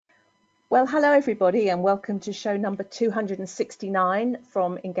Well, hello everybody and welcome to show number 269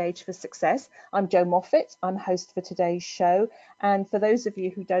 from Engage for Success. I'm Jo Moffatt, I'm host for today's show, and for those of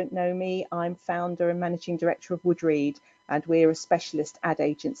you who don't know me, I'm founder and managing director of Wood Reed, and we're a specialist ad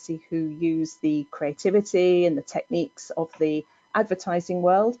agency who use the creativity and the techniques of the advertising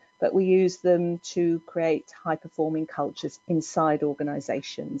world, but we use them to create high-performing cultures inside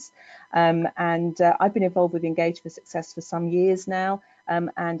organisations. I've been involved with Engage for Success for some years now.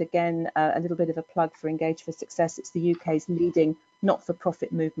 And again, a little bit of a plug for Engage for Success. It's the UK's leading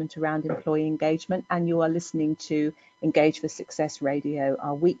not-for-profit movement around employee engagement. And you are listening to Engage for Success Radio,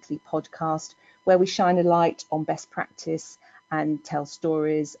 our weekly podcast, where we shine a light on best practice and tell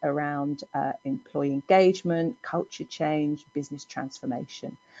stories around employee engagement, culture change, business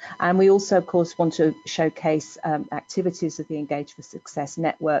transformation. And we also, of course, want to showcase activities of the Engage for Success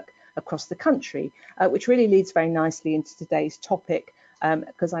network across the country, which really leads very nicely into today's topic,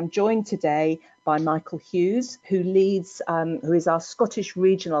 because I'm joined today by Michael Hughes, who is our Scottish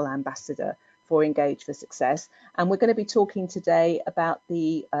Regional Ambassador for Engage for Success. And we're going to be talking today about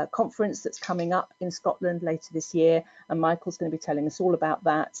the conference that's coming up in Scotland later this year. And Michael's going to be telling us all about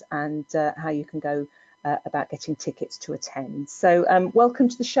that and how you can go about getting tickets to attend. So welcome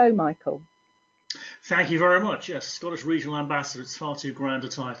to the show, Michael. Thank you very much. Yes, Scottish Regional Ambassador. It's far too grand a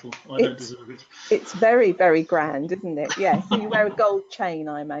title. I don't deserve it. It's very, very grand, isn't it? Yes. You wear a gold chain,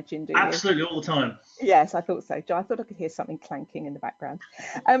 I imagine, do you? Absolutely, all the time. Yes, I thought so. I thought I could hear something clanking in the background.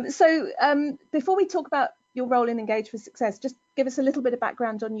 Before we talk about your role in Engage for Success, just give us a little bit of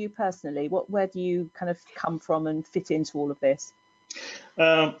background on you personally. Where do you kind of come from and fit into all of this?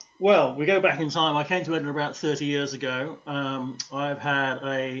 Well, we go back in time. I came to Edinburgh about 30 years ago. I've had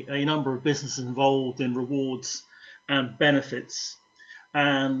a number of businesses involved in rewards and benefits,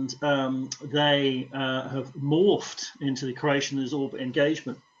 and they have morphed into the creation of this orbit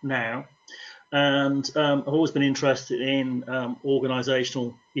engagement now. And I've always been interested in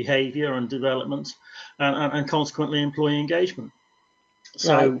organisational behaviour and development, and consequently employee engagement.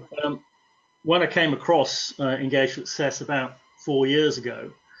 So when I came across Engage for Success about 4 years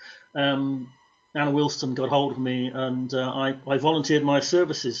ago, Anna Wilson got hold of me, and I volunteered my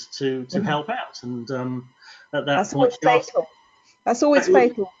services to help out. And at that point, that's always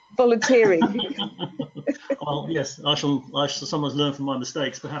fatal, volunteering. Well, yes, I shall sometimes learn from my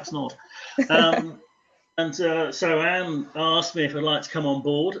mistakes, perhaps not. So Anne asked me if I'd like to come on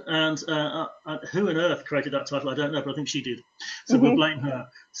board, and who on earth created that title, I don't know, but I think she did. So we'll blame her.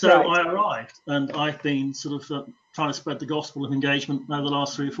 So I arrived, and I've been sort of trying to spread the gospel of engagement over the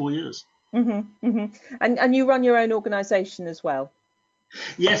last 3 or 4 years. And you run your own organisation as well?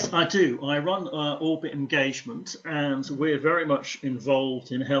 Yes, I do. I run Orbit Engagement, and we're very much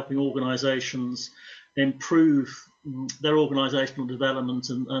involved in helping organisations improve their organisational development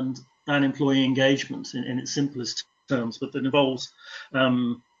and employee engagement in its simplest terms, but that involves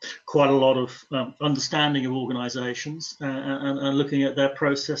quite a lot of understanding of organisations and looking at their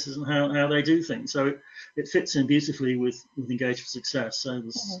processes and how they do things. So it fits in beautifully with Engage for Success. So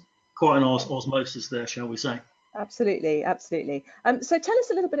there's quite an osmosis there, shall we say. Absolutely, absolutely. So tell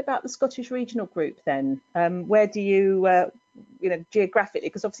us a little bit about the Scottish Regional Group then. Where do you, geographically,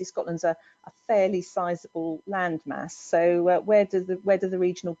 because obviously Scotland's a fairly sizable landmass. So where do the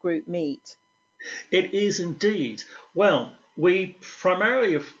regional group meet? It is indeed. Well, we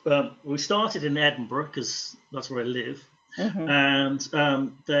primarily we started in Edinburgh because that's where I live, and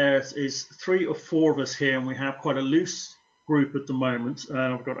there is 3 or 4 of us here, and we have quite a loose group at the moment.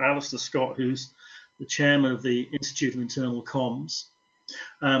 We've got Alistair Scott, who's the chairman of the Institute of Internal Comms,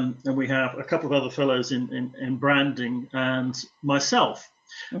 and we have a couple of other fellows in branding and myself.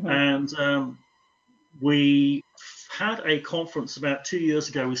 And we had a conference about 2 years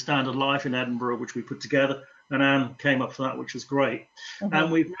ago with Standard Life in Edinburgh, which we put together, and Anne came up for that, which was great.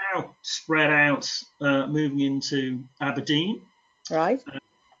 And we've now spread out, moving into Aberdeen,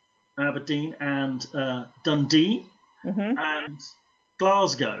 Aberdeen and Dundee and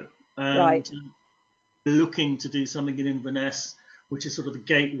Glasgow, and looking to do something in Inverness, which is sort of the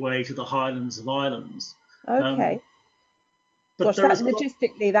gateway to the Highlands of Islands. Okay. Gosh, that's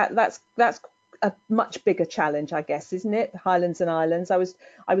logistically that's a much bigger challenge, I guess, isn't it? The Highlands and Islands. I was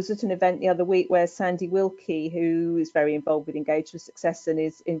at an event the other week where Sandy Wilkie, who is very involved with Engage for Success and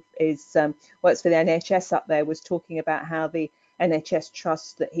works for the NHS up there, was talking about how the NHS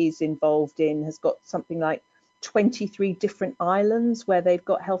trust that he's involved in has got something like 23 different islands where they've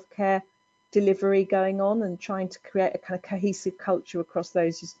got healthcare delivery going on, and trying to create a kind of cohesive culture across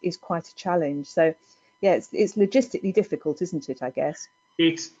those is quite a challenge. So yeah, it's logistically difficult, isn't it, I guess?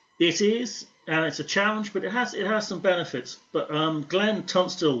 It It is, and it's a challenge, but it has some benefits. But Glenn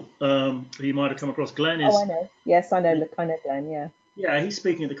Tunstall, who you might have come across, Glenn Oh, I is, know. Yes, I know. Look, I know Glenn. Yeah. yeah, he's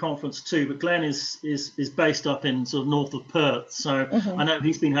speaking at the conference too. But Glenn is based up in sort of north of Perth, so Hmm. I know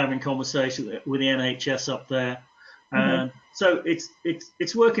he's been having conversations with the NHS up there, Hmm. and so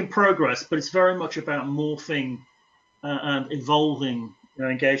it's work in progress, but it's very much about morphing and evolving,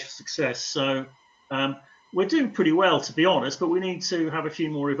 Engage for Success. So um, we're doing pretty well, to be honest, but we need to have a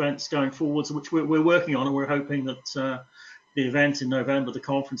few more events going forwards, which we're working on, and we're hoping that the event in November, the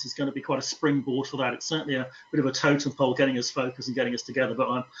conference, is going to be quite a springboard for that. It's certainly a bit of a totem pole, getting us focused and getting us together, but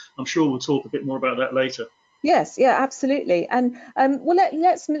I'm sure we'll talk a bit more about that later. Yes, yeah, absolutely. And well,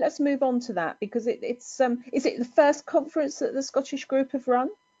 let's move on to that because it's is it the first conference that the Scottish group have run?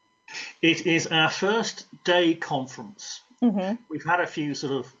 It is our first day conference. Hmm. We've had a few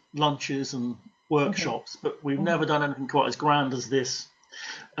sort of lunches and Hmm. workshops, but we've Hmm. never done anything quite as grand as this,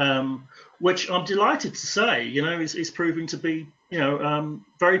 which I'm delighted to say, is proving to be,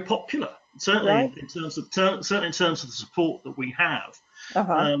 very popular. Right. Certainly in terms of the support that we have,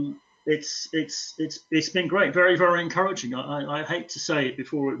 Uh-huh. it's been great, very very encouraging. I hate to say it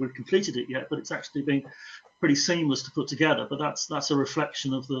before we've completed it yet, but it's actually been pretty seamless to put together. But that's a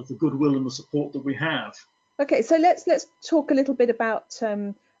reflection of the goodwill and the support that we have. Okay, so let's talk a little bit about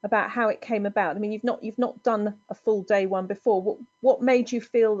how it came about. I mean, you've not done a full day one before. What made you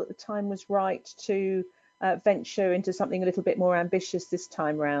feel that the time was right to venture into something a little bit more ambitious this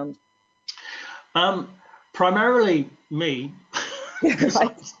time round? Um, Primarily me, because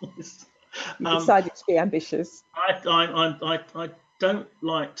Right. You um, decided to be ambitious. I don't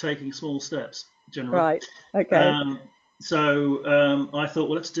like taking small steps generally. Right. Okay. Um, so I thought,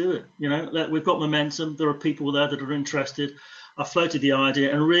 well, let's do it. We've got momentum. There are people there that are interested. I floated the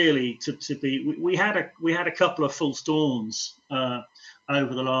idea, and really, to be, we had a couple of full storms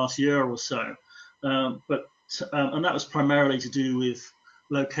over the last year or so, but and that was primarily to do with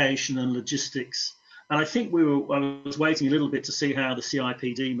location and logistics. And I think I was waiting a little bit to see how the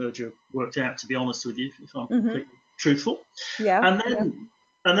CIPD merger worked out. To be honest with you, if I'm Hmm. completely truthful, Yeah. and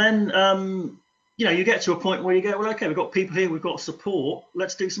Yeah. then you get to a point where you go, well, okay, we've got people here, we've got support,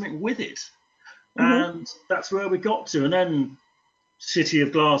 let's do something with it. Hmm. And that's where we got to. And then City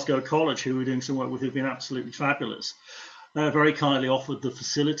of Glasgow College, who we're doing some work with, who've been absolutely fabulous, very kindly offered the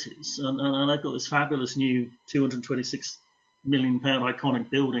facilities. And they've got this fabulous new £226 million iconic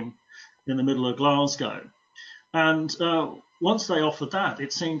building in the middle of Glasgow. And once they offered that,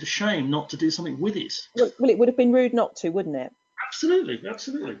 it seemed a shame not to do something with it. Well, it would have been rude not to, wouldn't it? Absolutely,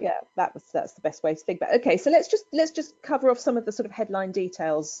 absolutely. Yeah, that's the best way to think about it. Okay, so let's just cover off some of the sort of headline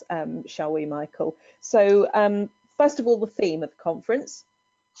details, shall we, Michael? So first of all, the theme of the conference.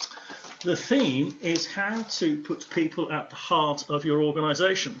 The theme is how to put people at the heart of your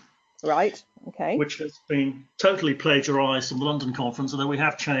organisation, Right. Okay. which has been totally plagiarised from the London conference, although we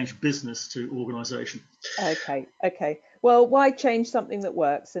have changed business to organisation. Okay. Okay. Well, why change something that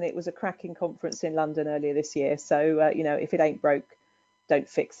works? And it was a cracking conference in London earlier this year. So if it ain't broke, don't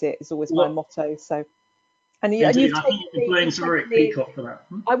fix it. Is always my Well, motto. So and indeed, you've I think taken you can the blame you've Sir taken Eric the. Peacock for that.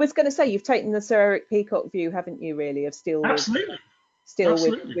 I was going to say you've taken the Sir Eric Peacock view, haven't you? Really, of Absolutely, still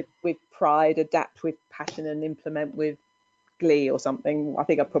with absolutely. with pride, adapt with passion, and implement with glee or something. I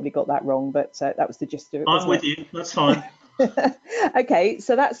think I probably got that wrong, but that was the gist of it, I'm wasn't with you. That's fine. it? Okay,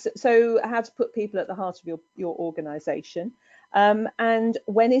 so that's so how to put people at the heart of your organisation, and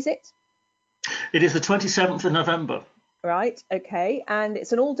when is it? It is the 27th of November. Right, okay, and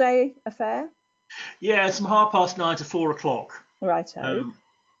it's an all-day affair. Yeah, it's from 9:30 to 4 o'clock. Righto, Um,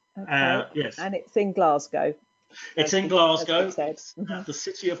 okay, yes, and it's in Glasgow, it's as in we've Glasgow. said. It's at the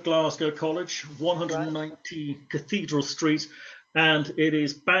City of Glasgow College, Right, 190 Cathedral Street, and it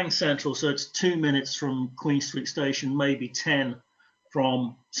is bang central. So it's 2 minutes from Queen Street Station, maybe 10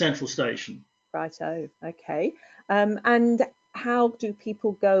 from Central Station. righto, okay, and how do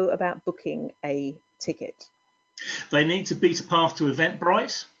people go about booking a ticket? They need to beat a path to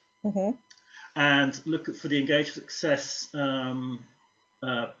Eventbrite Hmm. and look for the Engage Success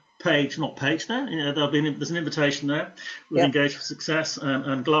uh, page, not page there. There's an invitation there with Yep. Engage for Success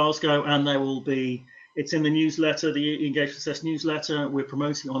and Glasgow, and there will be. It's in the newsletter, the Engage for Success newsletter. We're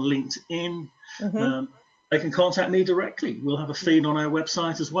promoting on LinkedIn. Hmm. Um, they can contact me directly. We'll have a feed on our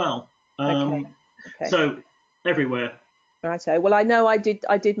website as well. Okay. Okay. So everywhere. Righto. Well, I know I did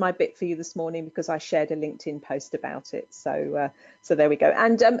my bit for you this morning because I shared a LinkedIn post about it. So there we go.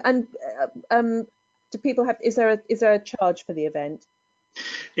 Do people have? Is there a charge for the event?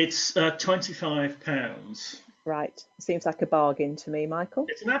 It's £25. Right. Seems like a bargain to me, Michael.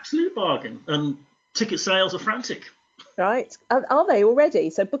 It's an absolute bargain, and ticket sales are frantic. Right. Are they already?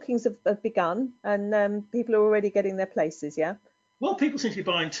 So bookings have begun, and people are already getting their places. Yeah. Well, people seem to be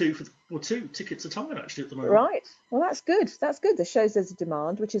buying two tickets a time actually at the moment. Right. Well, that's good. That's good. That shows there's a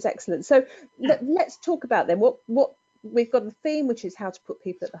demand, which is excellent. So Yeah. let's talk about then what we've got a theme, which is how to put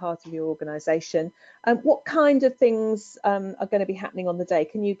people at the heart of your organisation. What kind of things are going to be happening on the day?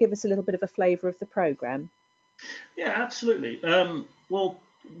 Can you give us a little bit of a flavour of the programme? Yeah, absolutely. Well,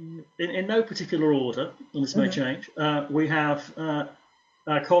 in no particular order, and this may Hmm. change, we have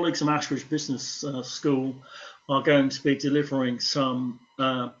our colleagues from Ashridge Business School are going to be delivering some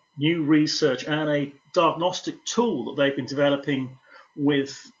new research and a diagnostic tool that they've been developing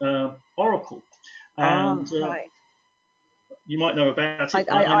with Oracle. Ah, And right. you might know about it.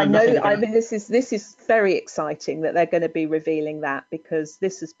 I I know know. nothing I about it. mean, this is very exciting that they're going to be revealing that, because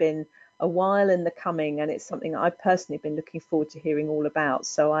this has been a while in the coming, and it's something I've personally been looking forward to hearing all about.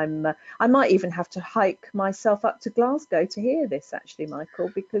 So I might even have to hike myself up to Glasgow to hear this, actually, Michael,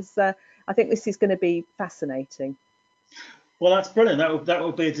 because I think this is going to be fascinating. Well, that's brilliant. That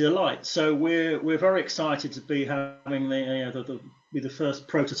would be a delight. So we're very excited to be having the first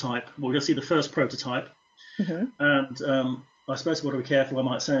prototype. We're going to see the first prototype. Hmm. And I suppose we've got to be careful, I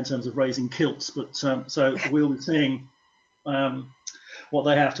might say, in terms of raising kilts, but so we'll be seeing what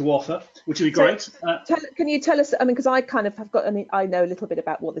they have to offer, which will be So, great. can you tell us? I mean, because I kind of have got. I mean, I know a little bit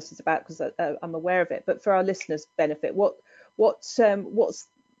about what this is about because I'm aware of it. But for our listeners' benefit, what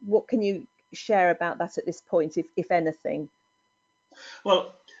can you share about that at this point, if anything?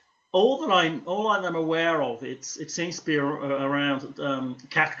 Well, all I'm aware of, it seems to be around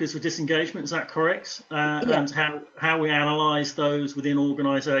categories for disengagement. Is that correct? Yeah, And how we analyse those within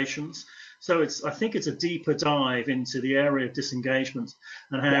organisations. So I think it's a deeper dive into the area of disengagement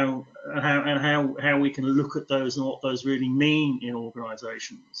and yeah. how we can look at those and what those really mean in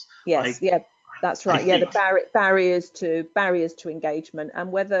organisations. Yes, I yeah, that's I right. Yeah, the think barriers to engagement,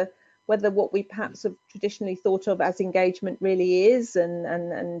 and whether what we perhaps have traditionally thought of as engagement really is,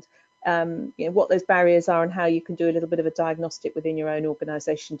 and what those barriers are, and how you can do a little bit of a diagnostic within your own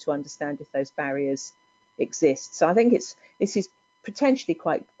organisation to understand if those barriers exist. So I think this is potentially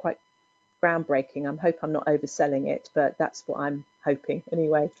quite groundbreaking. I hope I'm not overselling it, but that's what I'm hoping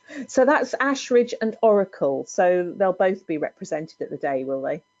anyway. So that's Ashridge and Oracle. So they'll both be represented at the day, will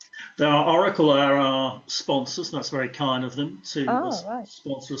they? Oracle are our sponsors, and that's very kind of them to Oh, right.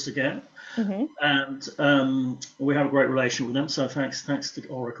 sponsor us again. Hmm. And we have a great relation with them, so thanks to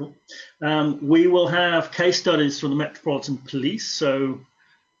Oracle. We will have case studies from the Metropolitan Police. So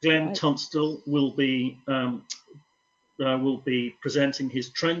Glenn Right. Tunstall will be presenting his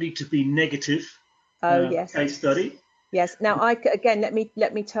Trendy to be Negative Oh, yes. case study. Yes. Now, again, let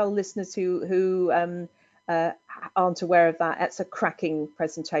me tell listeners who uh, aren't aware of that. It's a cracking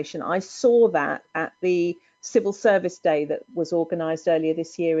presentation. I saw that at the Civil Service Day that was organised earlier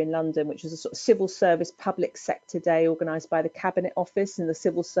this year in London, which was a sort of civil service public sector day organised by the Cabinet Office and the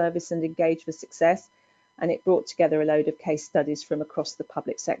Civil Service and Engage for Success. And it brought together a load of case studies from across the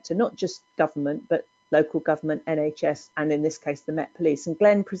public sector, not just government, but local government, NHS, and in this case, the Met Police. And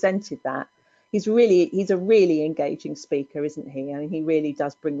Glenn presented that. He's a really engaging speaker, isn't he? I mean, he really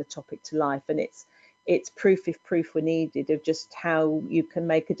does bring the topic to life, and it's proof, if proof were needed, of just how you can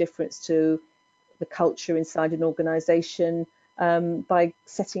make a difference to the culture inside an organisation by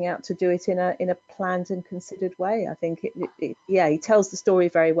setting out to do it in a planned and considered way. I think yeah, he tells the story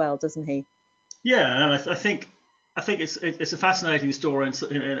very well, doesn't he? Yeah, and I think it's a fascinating story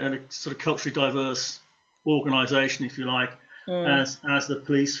and a sort of culturally diverse organisation, if you like, Mm. as the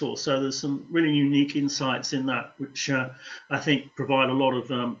police force. So there's some really unique insights in that, which I think provide a lot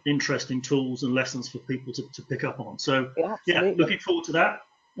of interesting tools and lessons for people to pick up on. So Yeah, yeah, absolutely. looking forward to that.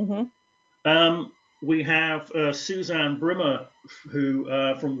 Hmm. We have Suzanne Brimmer, who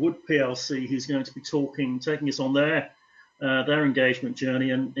from Wood PLC, who's going to be taking us on their engagement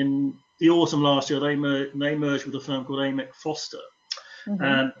journey. And in the autumn last year, they merged with a firm called Amec Foster Hmm.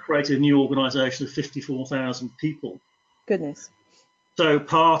 and created a new organisation of 54,000 people. Goodness. So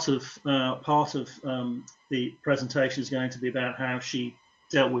part of the presentation is going to be about how she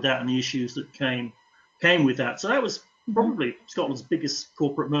dealt with that and the issues that came with that. So that was Hmm. probably Scotland's biggest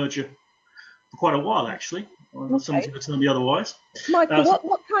corporate merger for quite a while, actually. Someone's Okay. going to tell me otherwise. Michael, So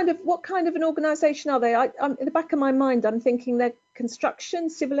what kind of an organisation are they? I'm in the back of my mind, I'm thinking they're construction,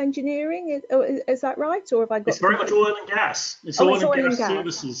 civil engineering. Is that right, or have I it's got very much completely? oil and gas. It's Oh, oil it's and oil and gas gas.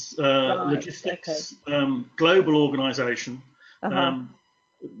 services, Right. Okay. logistics, global organisation, Uh-huh. um,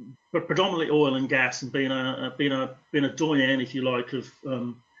 but predominantly oil and gas, and been a doyen, if you like, of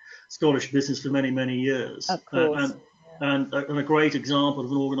Scottish business for many years, Of course. and a great example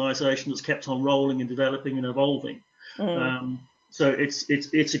of an organisation that's kept on rolling and developing and evolving. Mm. So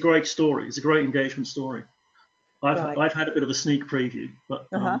it's a great story. It's a great engagement story. Right. I've had a bit of a sneak preview, but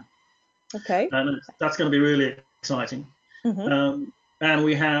Uh-huh. Okay. and that's going to be really exciting. Mm-hmm. And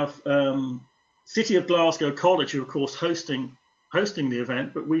we have City of Glasgow College, who of course hosting the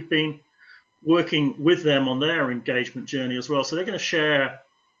event, but we've been working with them on their engagement journey as well. So they're going to share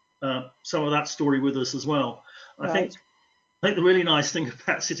some of that story with us as well. Right. I think the really nice thing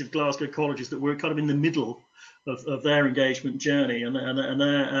about City of Glasgow College is that we're kind of in the middle of their engagement journey, and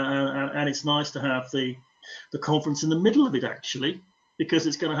it's nice to have the conference in the middle of it actually, because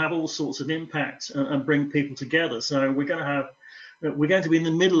it's going to have all sorts of impact and bring people together. So we're going to be in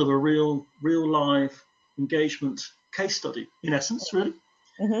the middle of a real live engagement case study in essence, really.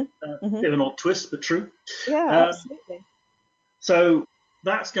 Mm-hmm. Mm-hmm. Bit of an odd twist, but true. Yeah, Um, absolutely. so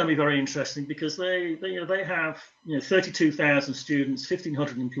that's going to be very interesting because they have 32,000 students,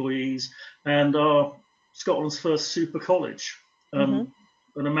 1,500 employees, and are Scotland's first super college,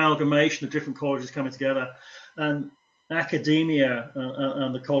 Mm-hmm. an amalgamation of different colleges coming together, and academia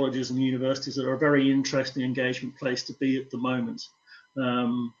and the colleges and universities are a very interesting engagement place to be at the moment.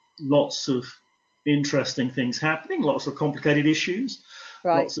 Lots of interesting things happening, lots of complicated issues,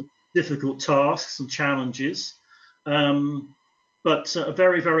 Right. lots of difficult tasks and challenges. But a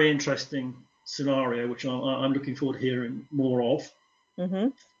very, very interesting scenario, which I'm looking forward to hearing more of. Mm-hmm.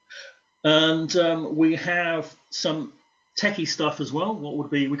 And we have some techie stuff as well. What would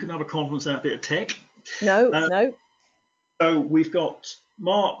be, we couldn't have a conference without a bit of tech. No, Uh, no. so we've got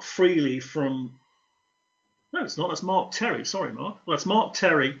Mark Freely from, no, it's not, that's Mark Terry. Sorry, Mark. Well, that's Mark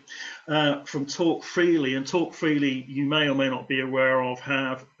Terry from Talk Freely. And Talk Freely, you may or may not be aware of,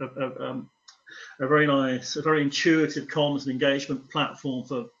 have a very nice, a very intuitive comms and engagement platform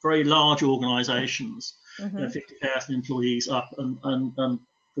for very large organisations, Mm-hmm. 50,000 employees up, and for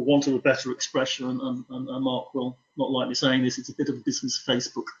want of a better expression, and Mark will not like me saying this, it's a bit of a business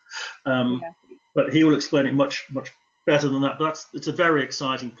Facebook, Yeah. but he will explain it much better than that. But it's a very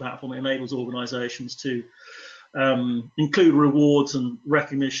exciting platform. It enables organisations to include rewards and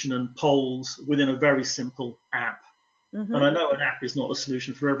recognition and polls within a very simple app. Mm-hmm. And I know an app is not a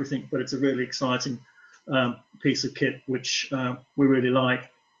solution for everything, but it's a really exciting piece of kit which we really like.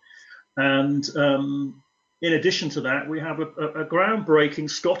 And in addition to that, we have a groundbreaking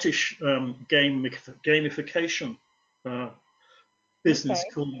Scottish gamification business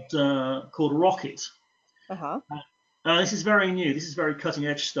Okay. called Rocket. Uh-huh. This is very new. This is very cutting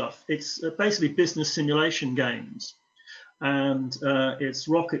edge stuff. It's basically business simulation games. And it's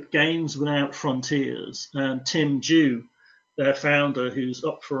Rocket Games Without Frontiers. And Tim Dew, their founder, who's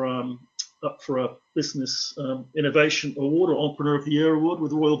up for a business innovation award or Entrepreneur of the Year award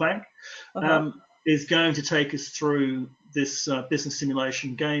with the Royal Bank, Uh-huh. is going to take us through this business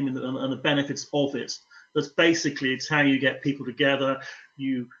simulation game and the benefits of it. That's basically, it's how you get people together.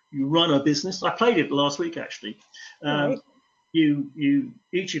 You run a business. I played it last week actually. Right.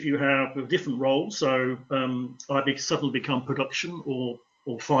 Each of you have a different role. So I suddenly become production or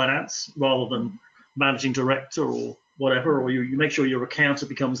finance rather than managing director or whatever, or you make sure your accountant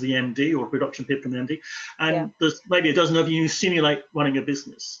becomes the MD or production people become the MD. And there's maybe a dozen of you simulate running a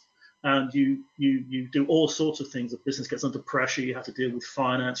business. And you do all sorts of things. The business gets under pressure. You have to deal with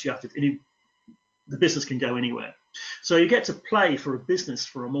finance. The business can go anywhere. So you get to play for a business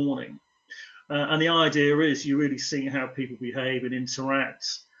for a morning. And the idea is you really see how people behave and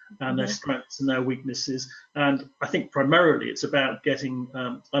interact and their strengths and their weaknesses. And I think primarily it's about getting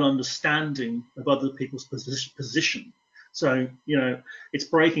an understanding of other people's position. So, it's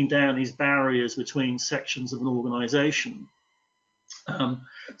breaking down these barriers between sections of an organization.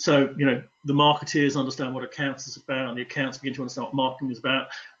 So, the marketeers understand what accounts is about, and the accounts begin to understand what marketing is about.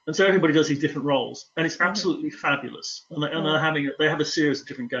 And so everybody does these different roles, and it's absolutely fabulous. And they have a series of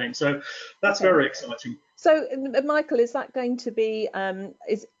different games. So that's very exciting. So, Michael, is that going to be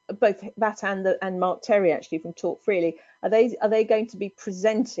is both that and Mark Terry actually from Talk Freely? Are they going to be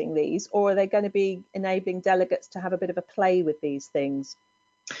presenting these, or are they going to be enabling delegates to have a bit of a play with these things?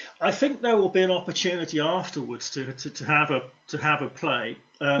 I think there will be an opportunity afterwards to have a play.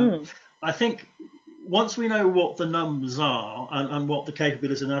 I think once we know what the numbers are and what the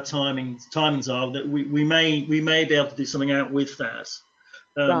capabilities and our timings are, that we may be able to do something out with that.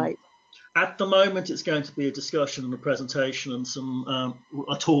 Right. At the moment, it's going to be a discussion and a presentation and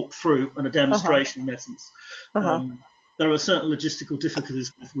a talk through and a demonstration in essence. There are certain logistical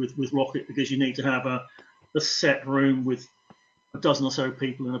difficulties with Rocket because you need to have a set room with a dozen or so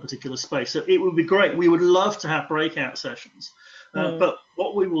people in a particular space. So it would be great. We would love to have breakout sessions. But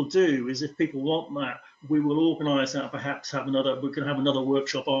what we will do is, if people want that, we will organise that. Perhaps we can have another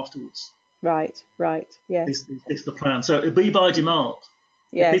workshop afterwards. Right, right, yes. Is the plan. So it'll be by demand.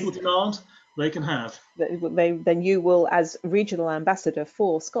 If Yes. people demand, they can have. Then you will, as regional ambassador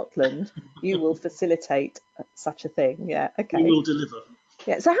for Scotland, you will facilitate such a thing. Yeah, We okay. will deliver.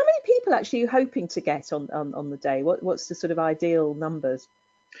 Yeah. So how many people actually are you hoping to get on the day? What's the sort of ideal numbers?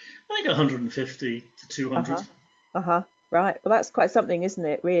 I think 150 to 200. Uh-huh. Uh-huh. Right. Well, that's quite something, isn't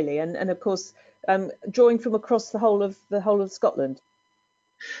it, really? And of course, drawing from across the whole of Scotland.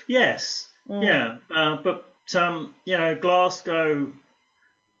 Yes, Mm, yeah, but Glasgow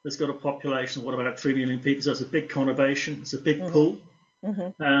has got a population of what, about 3 million people. So it's a big conurbation. It's a big hmm pull. hmm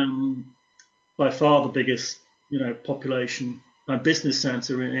Um, by far the biggest, population and business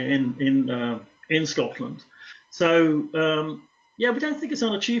centre in Scotland. So we don't think it's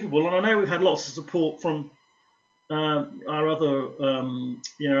unachievable. And I know we've had lots of support from our other,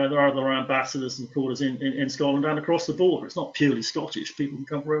 our other ambassadors and supporters in Scotland and across the border. It's not purely Scottish. People can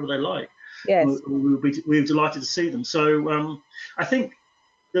come wherever they like. Yes. We're delighted to see them. So I think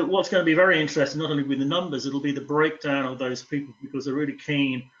that what's going to be very interesting, not only with the numbers, it'll be the breakdown of those people, because they're really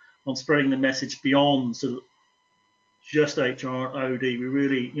keen on spreading the message beyond sort of just HR, OD. We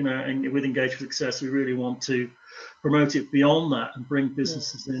really, and with Engage for Success, we really want to promote it beyond that and bring Mm,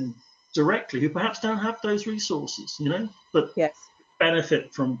 businesses in directly who perhaps don't have those resources, but yes.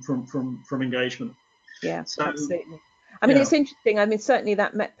 benefit from engagement. Yeah, So absolutely. I mean, yeah, it's interesting. I mean, certainly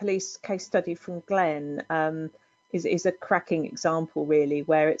that Met Police case study from Glenn is a cracking example, really,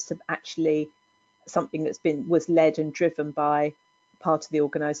 where it's actually something was led and driven by part of the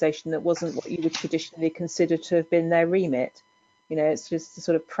organisation that wasn't what you would traditionally consider to have been their remit. It's just a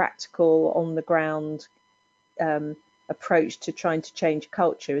sort of practical, on the ground approach to trying to change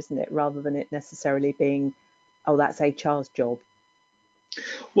culture, isn't it? Rather than it necessarily being, oh, that's HR's job.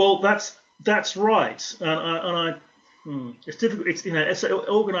 well, that's right, it's difficult.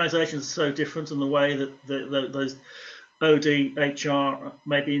 Organisations are so different in the way that those OD HR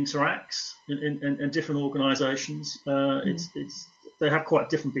maybe interacts in different organisations. Mm, It's they have quite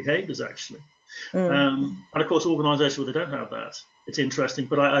different behaviours actually, mm, and of course organisations where they don't have that. It's interesting,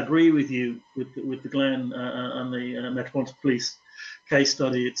 but I agree with you with the Glen and the Metropolitan Police case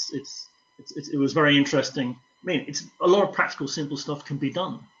study. It was very interesting. I mean, it's a lot of practical, simple stuff can be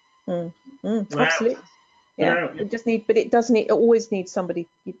done without absolutely. Yeah, without. but it does need, it always needs somebody.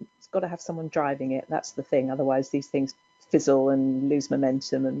 It's got to have someone driving it. That's the thing. Otherwise, these things fizzle and lose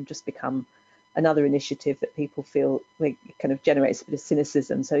momentum and just become another initiative that people feel like kind of generates a bit of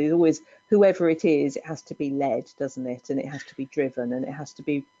cynicism. So it's always, whoever it is, it has to be led, doesn't it? And it has to be driven, and it has to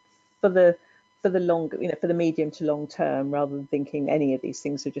be for the long, for the medium to long term, rather than thinking any of these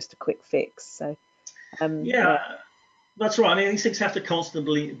things are just a quick fix. So Yeah, yeah. that's right. I mean, these things have to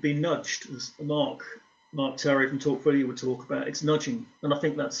constantly be nudged, as Mark Terry from Talk Video would talk about. It's nudging, and I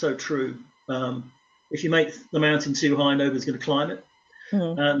think that's so true. If you make the mountain too high, nobody's going to climb it,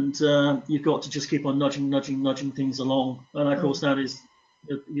 Mm, and you've got to just keep on nudging things along. And of course, mm. that is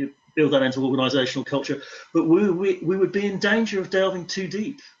you build that into organisational culture. But we would be in danger of delving too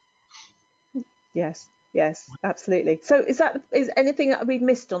deep. Yes, yes, absolutely. So is anything that we've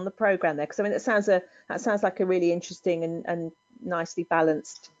missed on the program there? Because I mean, that sounds like a really interesting and nicely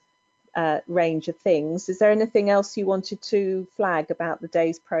balanced range of things. Is there anything else you wanted to flag about the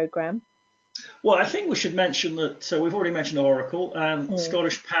day's program? Well, I think we should mention that. So we've already mentioned Oracle, and Mm.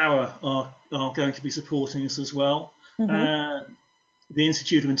 Scottish Power are going to be supporting us as well. Hmm. Uh, the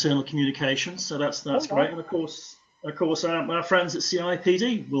Institute of Internal Communications, so Oh, that's right. great. And of course, our friends at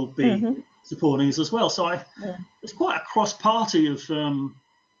CIPD will be Hmm. supporting us as well. So Mm. there's quite a cross-party of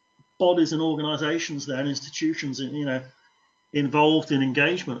bodies and organisations there and institutions, involved in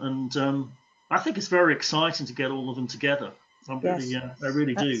engagement, and I think it's very exciting to get all of them together. Yes, I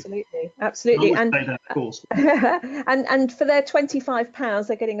really do. absolutely, I absolutely. always And say that, of course. and for their £25,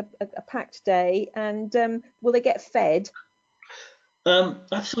 they're getting a packed day. And will they get fed?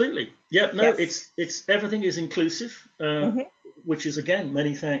 Absolutely. Yeah. No, Yes. it's everything is inclusive, Hmm. which is again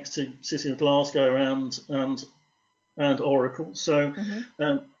many thanks to City of Glasgow and Oracle. So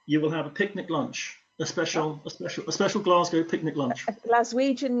Hmm. you will have a picnic lunch, a Oh, special a special a special Glasgow picnic lunch. a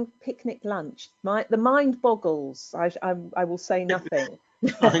Glaswegian picnic lunch. The mind boggles. I will say nothing.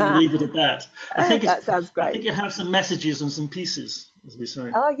 I think we leave it at that. That sounds I think great. it has some messages and some pieces, as we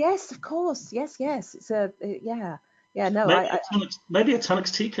say. Oh yes, of course. Yes, yes. It's yeah, yeah. No, Maybe a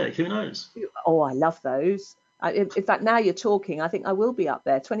Tunnock's tea cake. Who knows? oh, I love those. In fact, now you're talking, I think I will be up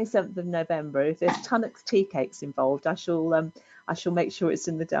there, 27th of November. If there's Tunnock's tea cakes involved, I shall make sure it's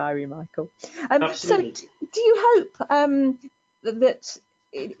in the diary, Michael. So, Absolutely. do you hope that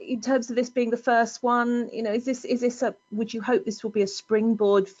in terms of this being the first one, is this would you hope this will be a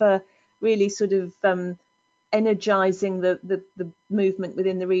springboard for really sort of energizing the movement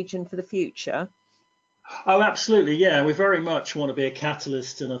within the region for the future? Oh, absolutely, yeah. We very much want to be a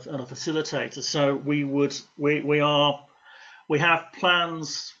catalyst and a facilitator. So we have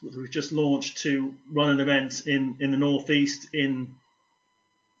plans that we've just launched to run an event in the northeast in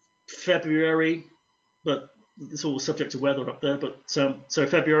February, but it's all subject to weather up there. But so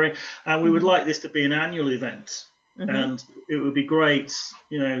February, and we would like this to be an annual event, and it would be great,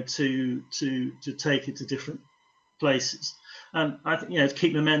 to take it to different places. And I think, to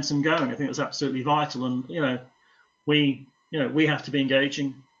keep momentum going, I think it's absolutely vital. And we have to be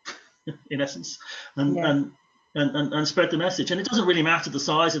engaging, in essence, and spread the message. And it doesn't really matter the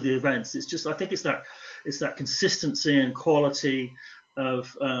size of the events. It's just, I think it's that consistency and quality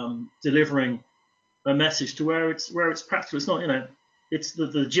of delivering a message to where it's practical. It's not, it's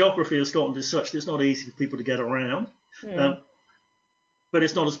the geography of Scotland is such that it's not easy for people to get around. But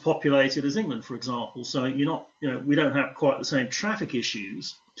it's not as populated as England, for example. So we don't have quite the same traffic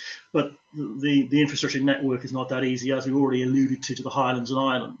issues, but the infrastructure network is not that easy, as we already alluded to the Highlands and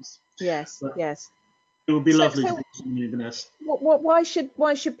Islands. Yes, but yes. It would be lovely to do something in Inverness. Why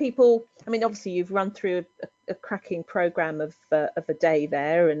should people? I mean, obviously you've run through a cracking program of a day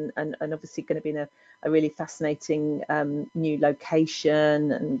there, and obviously going to be in a really fascinating new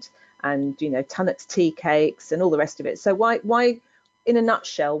location, and Tunnocks tea cakes and all the rest of it. So why? In a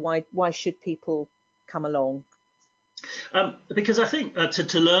nutshell, why should people come along? Because I think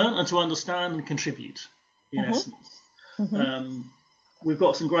to learn and to understand and contribute, in essence. We've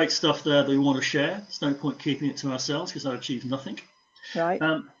got some great stuff there that we want to share. There's no point keeping it to ourselves because that achieves nothing. Right.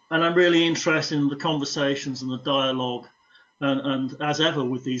 And I'm really interested in the conversations and the dialogue. And as ever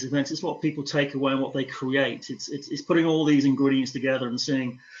with these events, it's what people take away and what they create. It's putting all these ingredients together and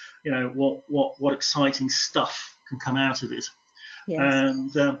seeing, what exciting stuff can come out of it. Yes.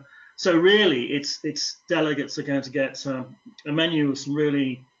 And so really, it's delegates are going to get a menu of some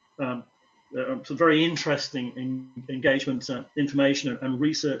really some very interesting engagement information and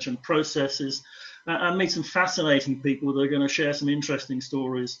research and processes, and meet some fascinating people that are going to share some interesting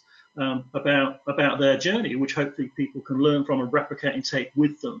stories about their journey, which hopefully people can learn from and replicate and take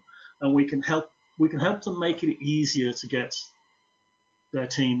with them, and we can help them make it easier to get their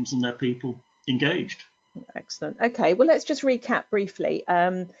teams and their people engaged. Excellent. Okay, well, let's just recap briefly.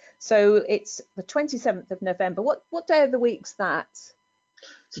 So it's the 27th of November. What day of the week's that?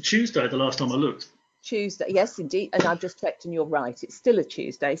 It's a Tuesday, the last time I looked. Tuesday, yes, indeed. And I've just checked and you're right. It's still a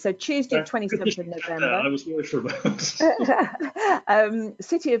Tuesday. So Tuesday, 27th of November. I was worried for a moment.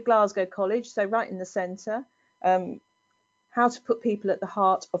 City of Glasgow College, so right in the centre. How to put people at the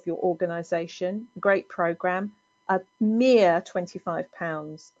heart of your organisation. Great programme. A mere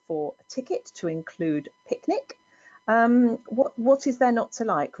 £25 for a ticket to include picnic. What is there not to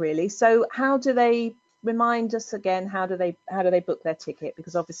like, really? So how do they remind us again? How do they book their ticket?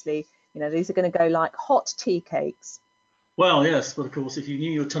 Because obviously, these are going to go like hot tea cakes. Well, yes, but of course, if you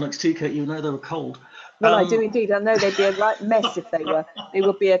knew your Tunnocks tea cake, you would know they were cold. Well, I do indeed. I know they'd be a right mess if they were. They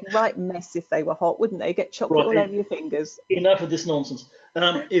would be a right mess if they were hot, wouldn't they? Get chocolate all over your fingers. Enough of this nonsense.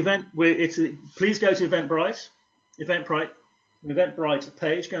 Please go to Eventbrite. Eventbrite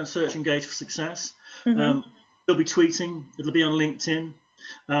page. Go and search "Engage for Success." It'll be tweeting. It'll be on LinkedIn,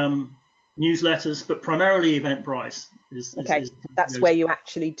 newsletters, but primarily Eventbrite. That's where you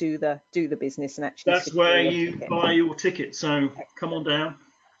actually do the business and actually. That's where you buy your ticket. So come on down.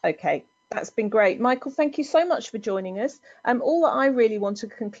 Okay, that's been great, Michael. Thank you so much for joining us. All that I really want to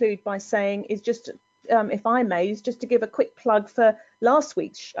conclude by saying is just, if I may, is just to give a quick plug for last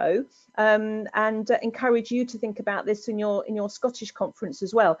week's show, and encourage you to think about this in your Scottish conference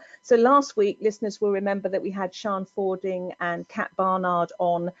as well. So last week, listeners will remember that we had Sian Fording and Kat Barnard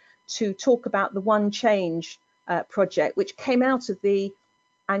on to talk about the One Change project, which came out of the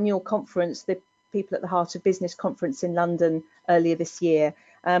annual conference, the People at the Heart of Business conference in London earlier this year.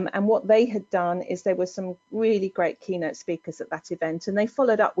 And what they had done is there were some really great keynote speakers at that event, and they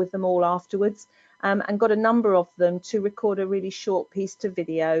followed up with them all afterwards, and got a number of them to record a really short piece to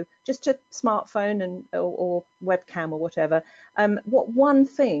video, just to smartphone or webcam or whatever. What one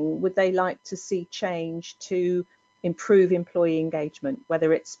thing would they like to see change to improve employee engagement,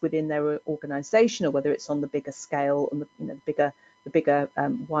 whether it's within their organisation or whether it's on the bigger scale, on the bigger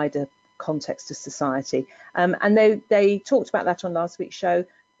wider context of society. And they talked about that on last week's show.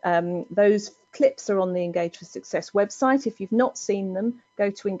 Those clips are on the Engage for Success website. If you've not seen them, go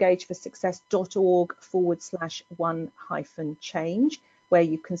to engageforsuccess.org/one-change, where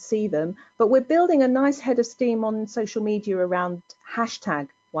you can see them. But we're building a nice head of steam on social media around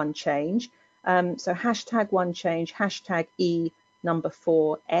 #OneChange. So #OneChange,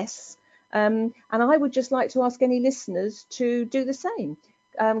 #E4S. And I would just like to ask any listeners to do the same.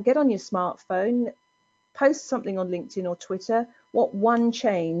 Get on your smartphone, post something on LinkedIn or Twitter. What one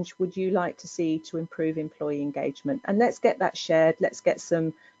change would you like to see to improve employee engagement? And let's get that shared. Let's get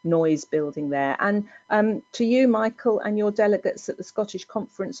some noise building there. And to you, Michael, and your delegates at the Scottish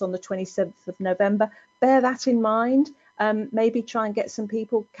Conference on the 27th of November, bear that in mind. Maybe try and get some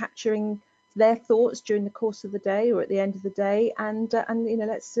people capturing their thoughts during the course of the day or at the end of the day, and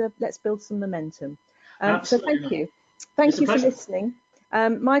let's build some momentum. So thank you for listening.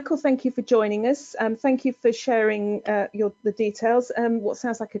 Michael, thank you for joining us. Thank you for sharing the details. What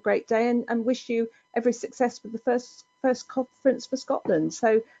sounds like a great day, and wish you every success with the first conference for Scotland.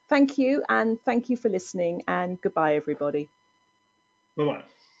 So thank you, and thank you for listening, and goodbye, everybody. Bye-bye.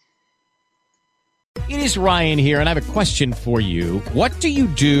 It is Ryan here, and I have a question for you. What do you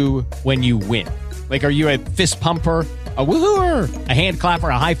do when you win? Like, are you a fist pumper, a woohooer, a hand clapper,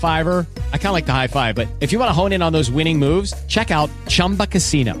 a high fiver? I kind of like the high five, but if you want to hone in on those winning moves, check out Chumba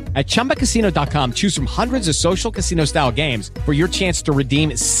Casino. At ChumbaCasino.com, choose from hundreds of social casino style games for your chance to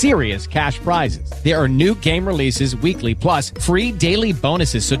redeem serious cash prizes. There are new game releases weekly, plus free daily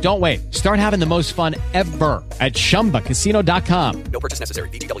bonuses. So don't wait. Start having the most fun ever at ChumbaCasino.com. No purchase necessary.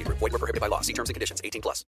 VGW Group. Void where prohibited by law. See terms and conditions. 18+.